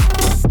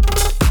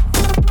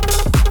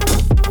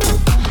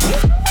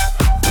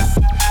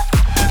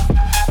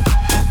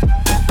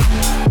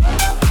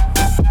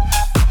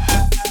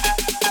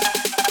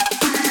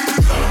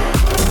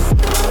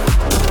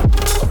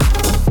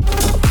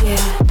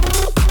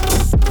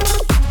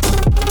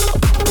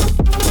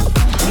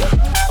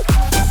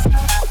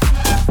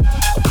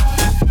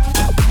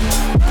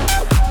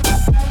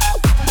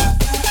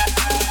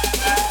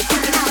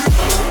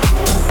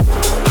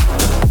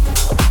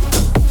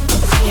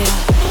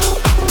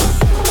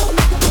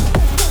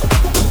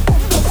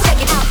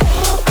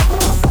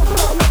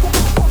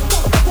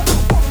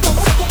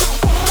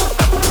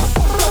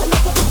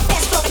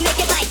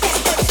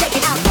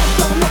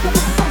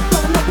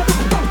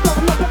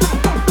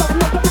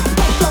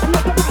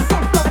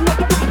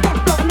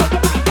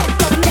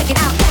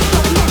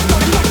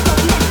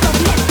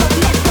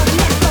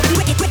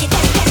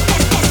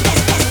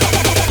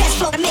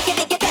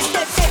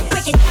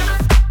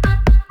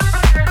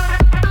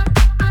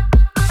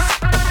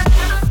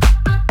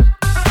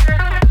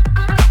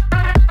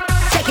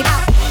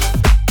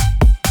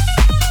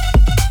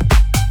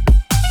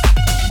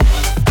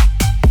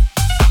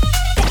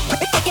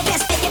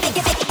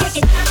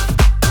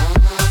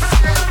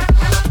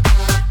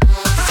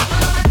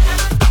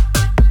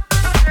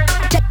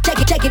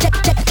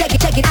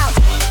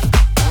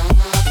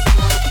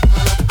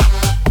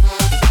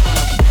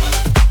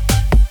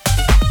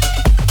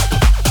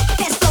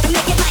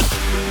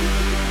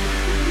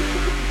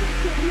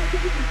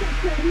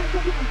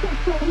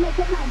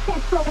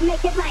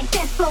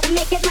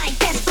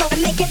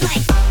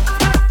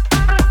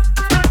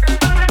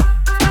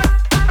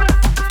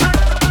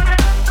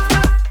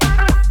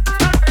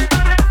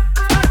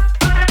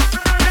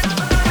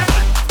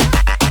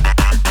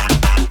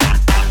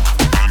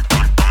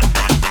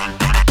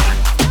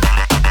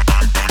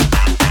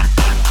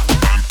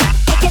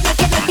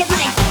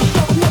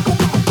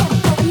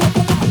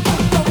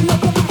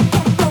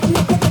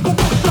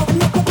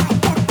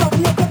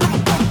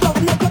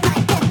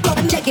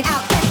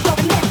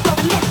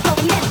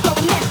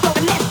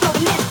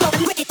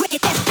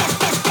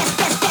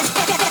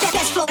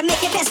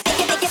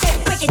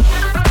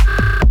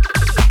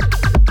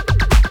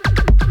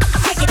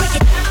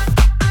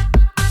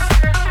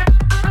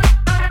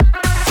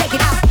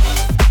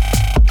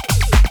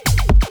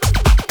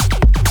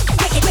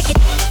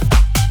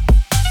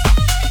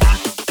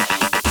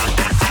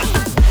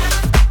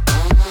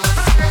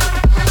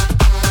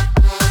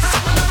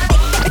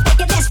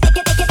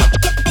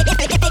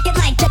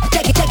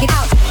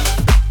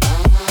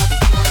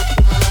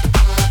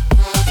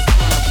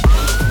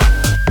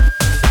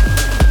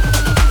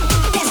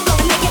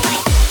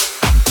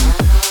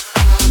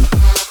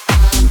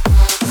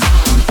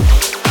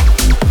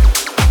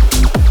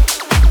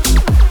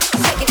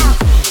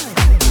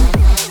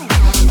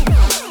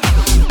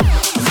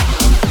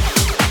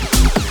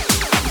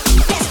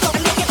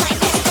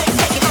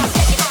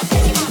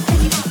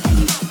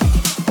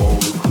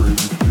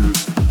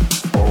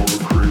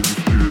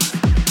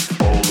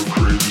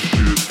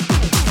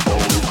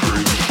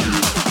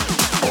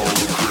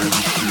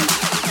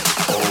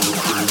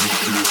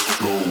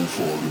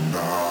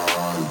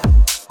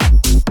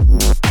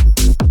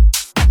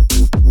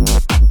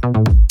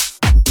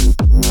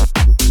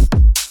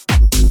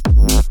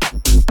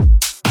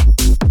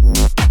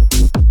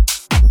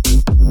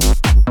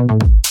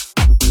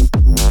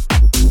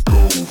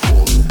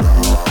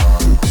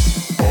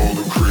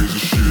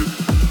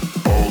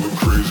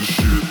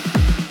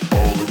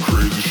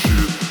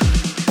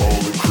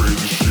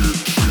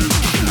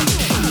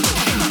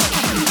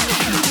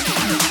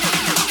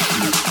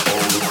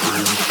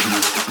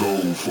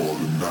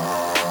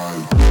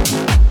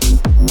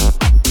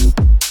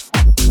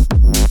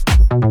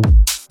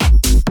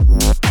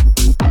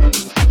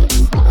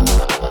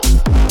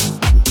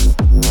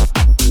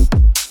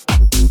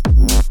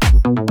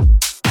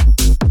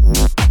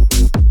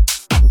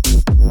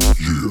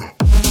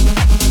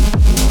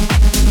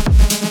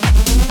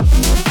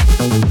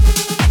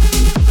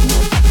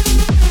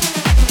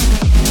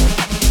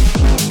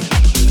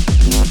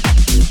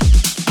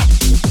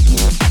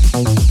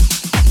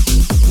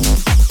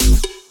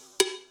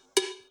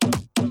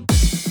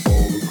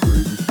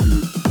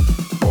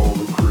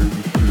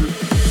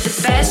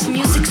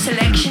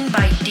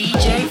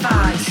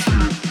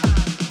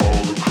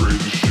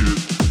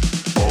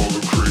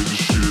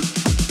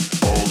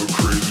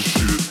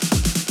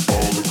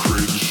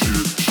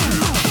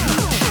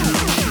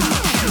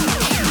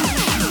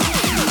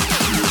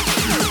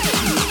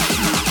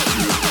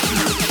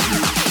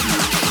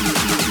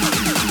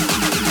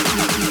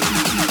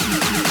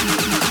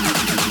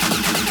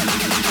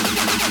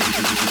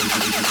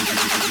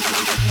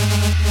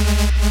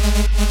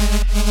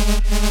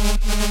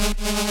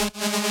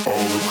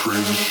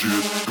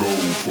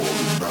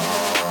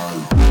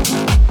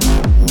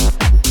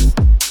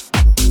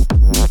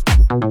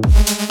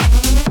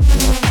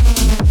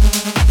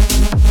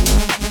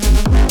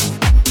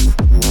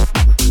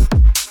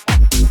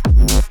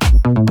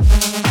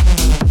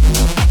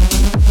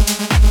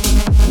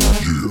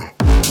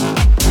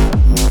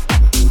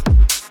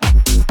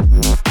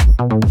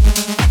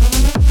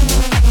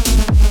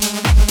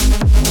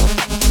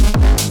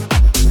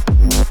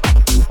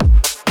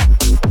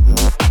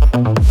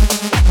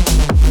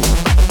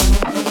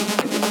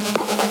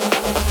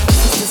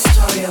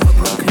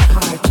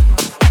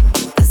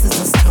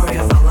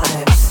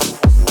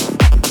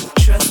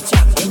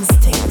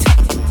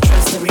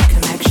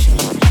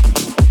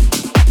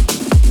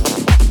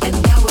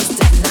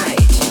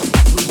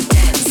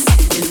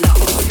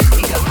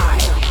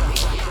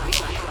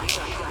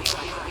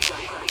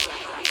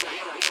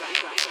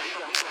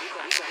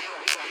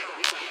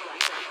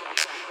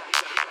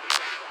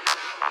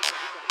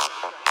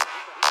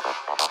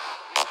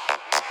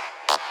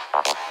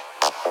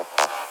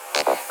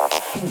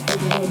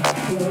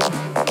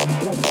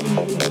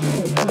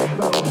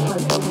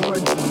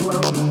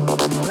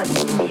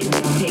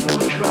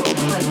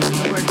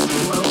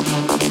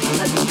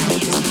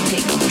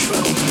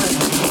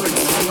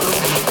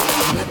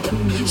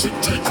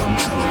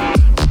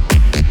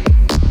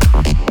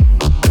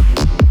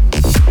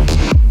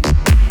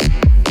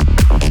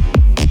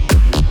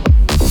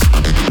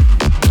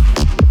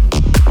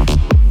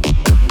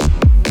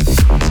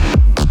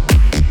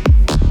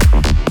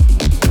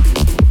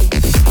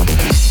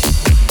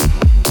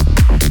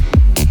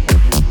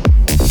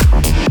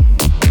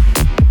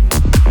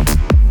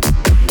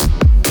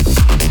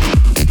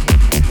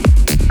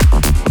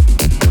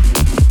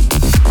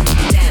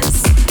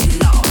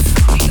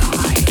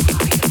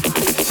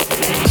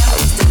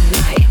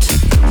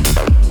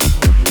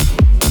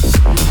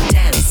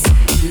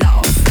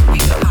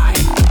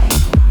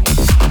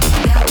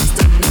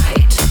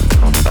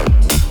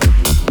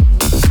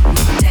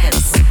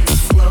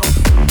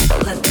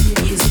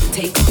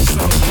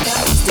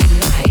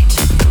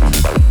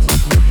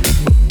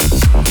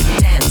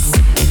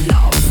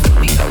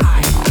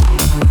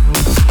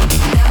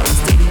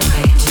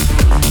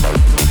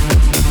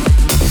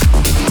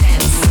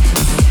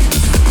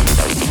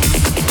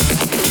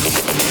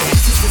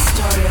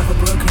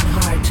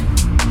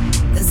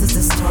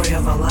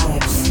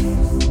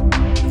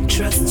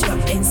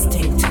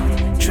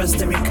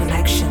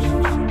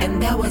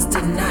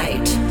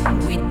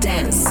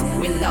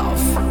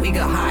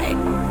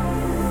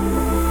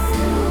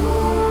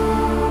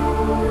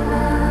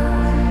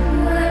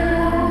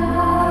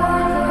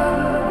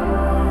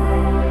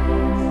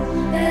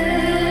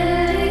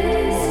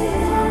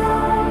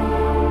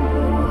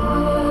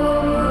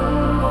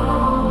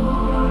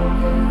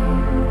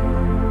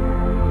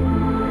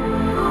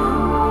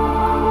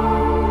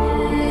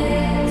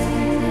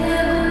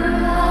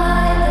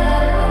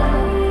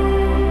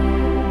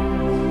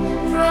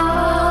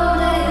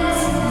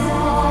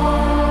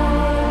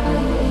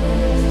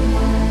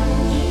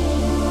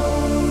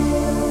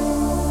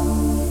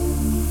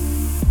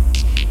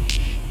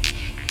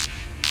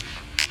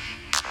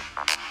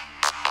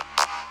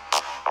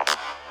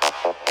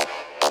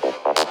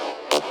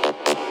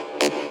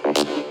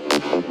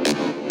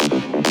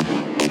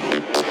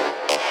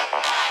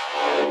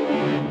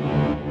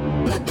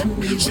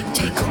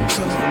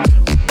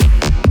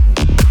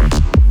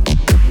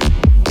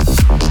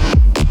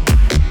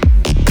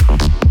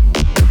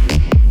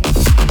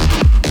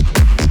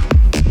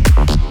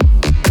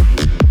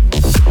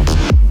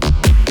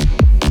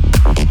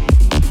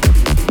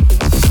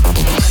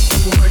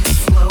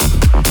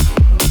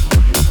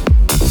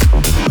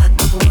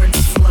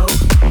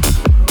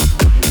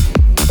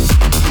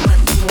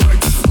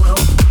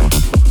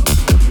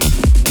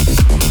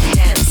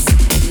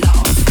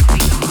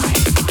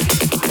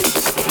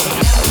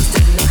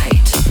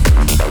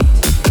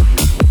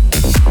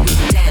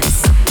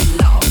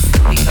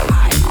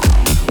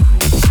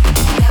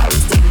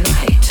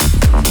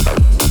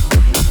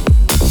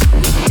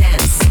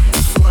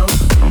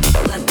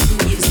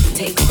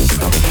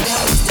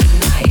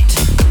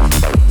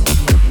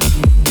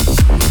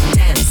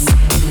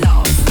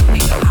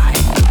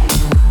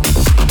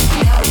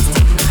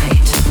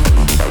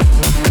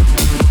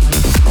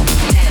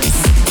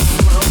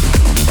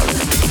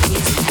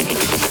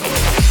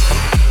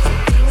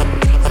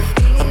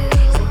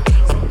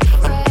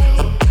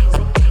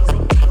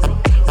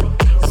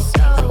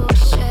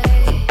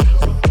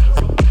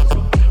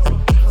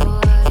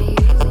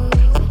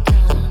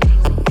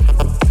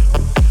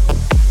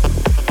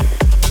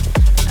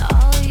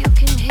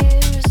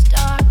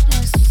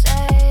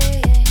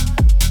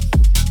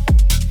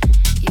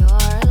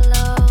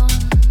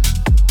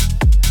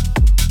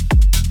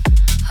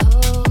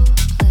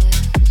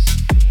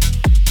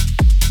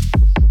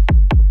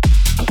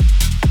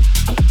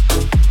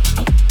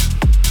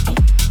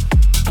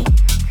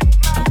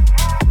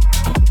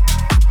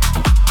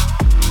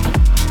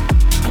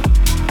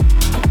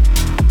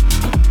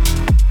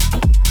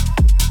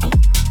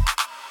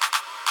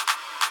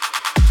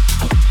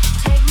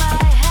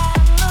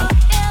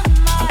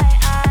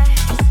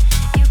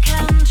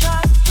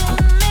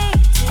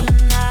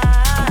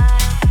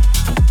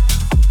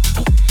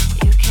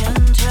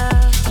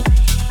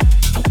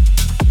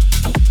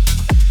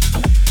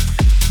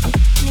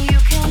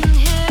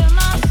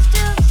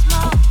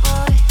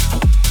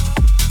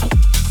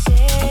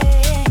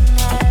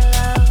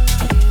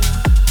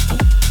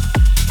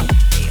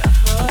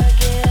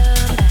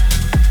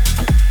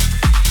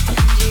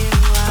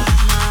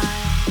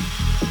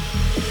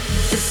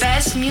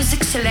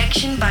 Music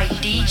selection by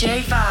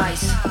DJ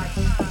WAJS.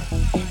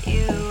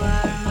 You are